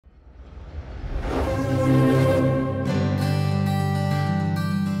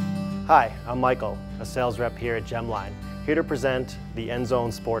Hi, I'm Michael, a sales rep here at Gemline, here to present the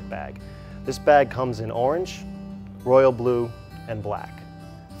Endzone Sport Bag. This bag comes in orange, royal blue, and black.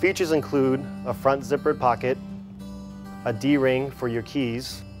 Features include a front zippered pocket, a D-ring for your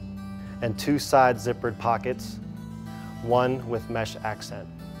keys, and 2 side zippered pockets, one with mesh accent.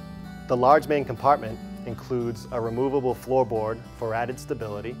 The large main compartment includes a removable floorboard for added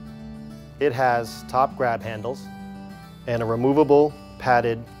stability. It has top grab handles and a removable,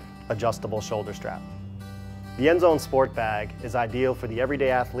 padded, adjustable shoulder strap. The Endzone Sport Bag is ideal for the everyday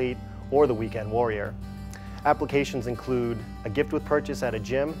athlete or the weekend warrior. Applications include a gift with purchase at a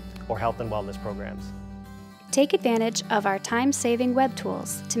gym or health and wellness programs. Take advantage of our time-saving web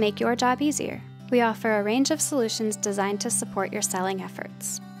tools to make your job easier. We offer a range of solutions designed to support your selling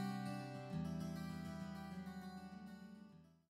efforts.